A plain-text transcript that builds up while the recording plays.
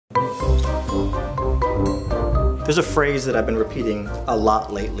There's a phrase that I've been repeating a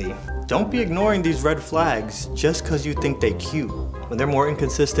lot lately. Don't be ignoring these red flags just because you think they cute. When they're more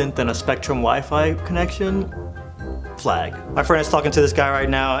inconsistent than a Spectrum Wi-Fi connection, flag. My friend is talking to this guy right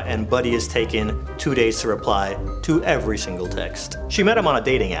now and Buddy is taking 2 days to reply to every single text. She met him on a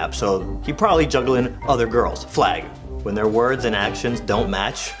dating app, so he probably juggling other girls, flag. When their words and actions don't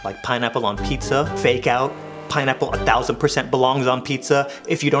match, like pineapple on pizza, fake out, pineapple 1000% belongs on pizza.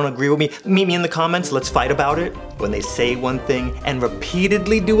 If you don't agree with me, meet me in the comments, let's fight about it. When they say one thing and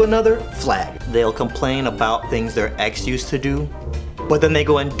repeatedly do another, flag. They'll complain about things their ex used to do, but then they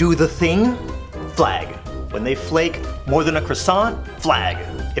go and do the thing, flag. When they flake more than a croissant, flag.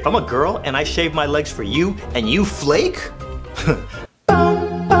 If I'm a girl and I shave my legs for you and you flake,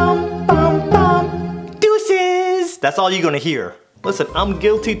 bum, bum, bum, bum, deuces. That's all you're gonna hear. Listen, I'm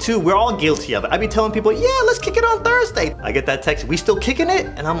guilty too. We're all guilty of it. I be telling people, yeah, let's kick it on Thursday. I get that text, we still kicking it?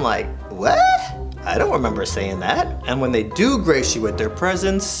 And I'm like, what? I don't remember saying that. And when they do grace you with their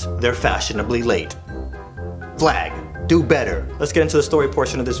presence, they're fashionably late. Flag. Do better. Let's get into the story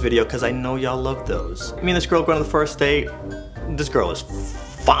portion of this video because I know y'all love those. Me and this girl going on the first date. This girl is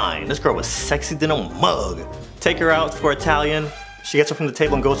fine. This girl was sexy than a mug. Take her out for Italian. She gets up from the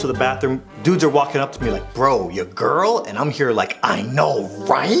table and goes to the bathroom. Dudes are walking up to me like, bro, your girl? And I'm here like, I know,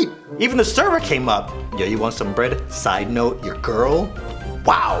 right? Even the server came up. Yo, you want some bread? Side note, your girl?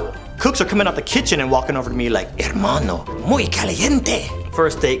 Wow. Cooks are coming out the kitchen and walking over to me like, hermano, muy caliente.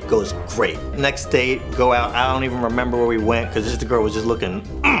 First date goes great. Next date, go out. I don't even remember where we went because the girl was just looking,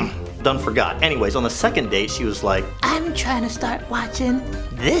 done forgot. Anyways, on the second date, she was like, I'm trying to start watching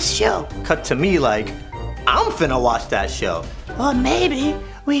this show. Cut to me like, I'm finna watch that show. Well, maybe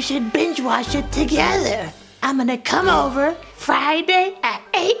we should binge watch it together. I'm gonna come over Friday at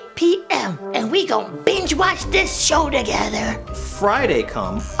 8 p.m. and we gon' binge watch this show together. Friday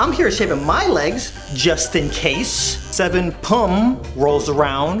come, I'm here shaving my legs just in case. 7 pum rolls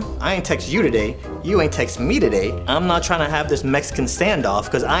around. I ain't text you today. You ain't text me today. I'm not trying to have this Mexican standoff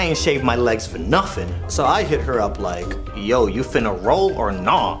because I ain't shaved my legs for nothing. So I hit her up like, yo, you finna roll or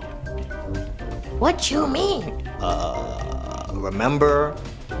not? What you mean? Remember?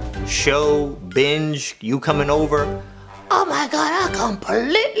 Show, binge, you coming over? Oh my God, I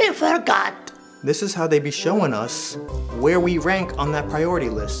completely forgot. This is how they be showing us where we rank on that priority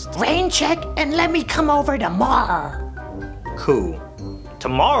list. Rain check and let me come over tomorrow. Cool.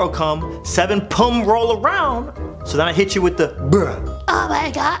 Tomorrow come, 7 pum roll around. So then I hit you with the bruh. Oh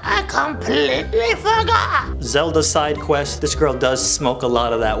my God, I completely forgot. Zelda side quest. This girl does smoke a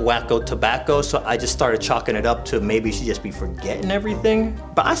lot of that wacko tobacco, so I just started chalking it up to maybe she just be forgetting everything.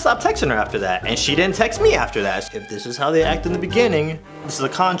 But I stopped texting her after that, and she didn't text me after that. If this is how they act in the beginning, this is a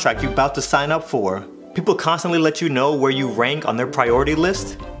contract you're about to sign up for. People constantly let you know where you rank on their priority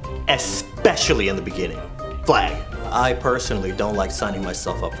list, especially in the beginning. Flag. I personally don't like signing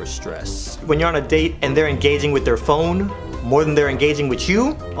myself up for stress. When you're on a date and they're engaging with their phone more than they're engaging with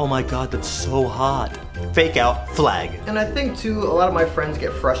you, oh my God, that's so hot. Fake out, flag. And I think too, a lot of my friends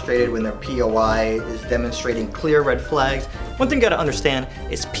get frustrated when their POI is demonstrating clear red flags. One thing you gotta understand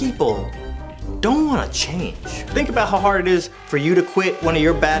is people don't wanna change. Think about how hard it is for you to quit one of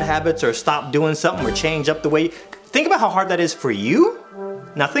your bad habits or stop doing something or change up the way. Think about how hard that is for you.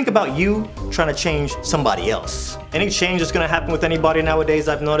 Now think about you trying to change somebody else. Any change that's gonna happen with anybody nowadays,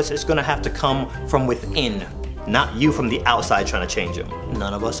 I've noticed, it's gonna have to come from within, not you from the outside trying to change them.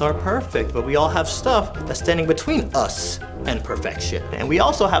 None of us are perfect, but we all have stuff that's standing between us and perfection. And we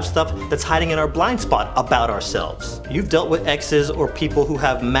also have stuff that's hiding in our blind spot about ourselves. You've dealt with exes or people who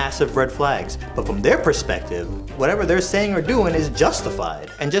have massive red flags, but from their perspective, whatever they're saying or doing is justified.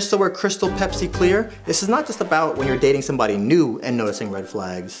 And just so we're crystal Pepsi clear, this is not just about when you're dating somebody new and noticing red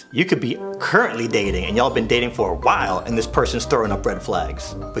flags. You could be currently dating and y'all been dating for a while and this person's throwing up red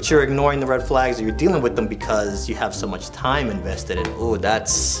flags. But you're ignoring the red flags or you're dealing with them because you have so much time invested in. Ooh,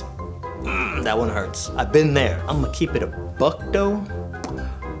 that's, that one hurts. I've been there. I'm gonna keep it a buck though.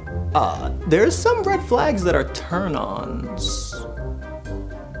 There's some red flags that are turn-ons.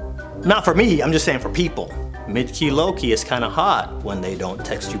 Not for me, I'm just saying for people. Mid-key, low-key is kind of hot when they don't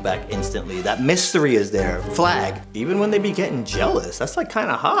text you back instantly. That mystery is there, flag. Even when they be getting jealous, that's like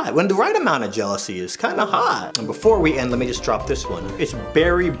kind of hot. When the right amount of jealousy is kind of hot. And before we end, let me just drop this one. It's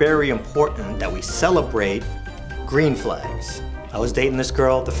very, very important that we celebrate green flags. I was dating this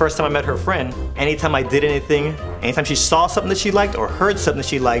girl. The first time I met her friend, anytime I did anything, anytime she saw something that she liked or heard something that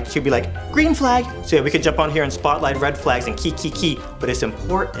she liked, she'd be like, green flag. So yeah, we could jump on here and spotlight red flags and key, but it's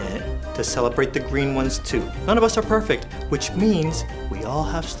important to celebrate the green ones too. None of us are perfect, which means we all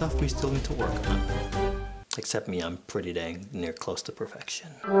have stuff we still need to work on. Except me, I'm pretty dang near close to perfection.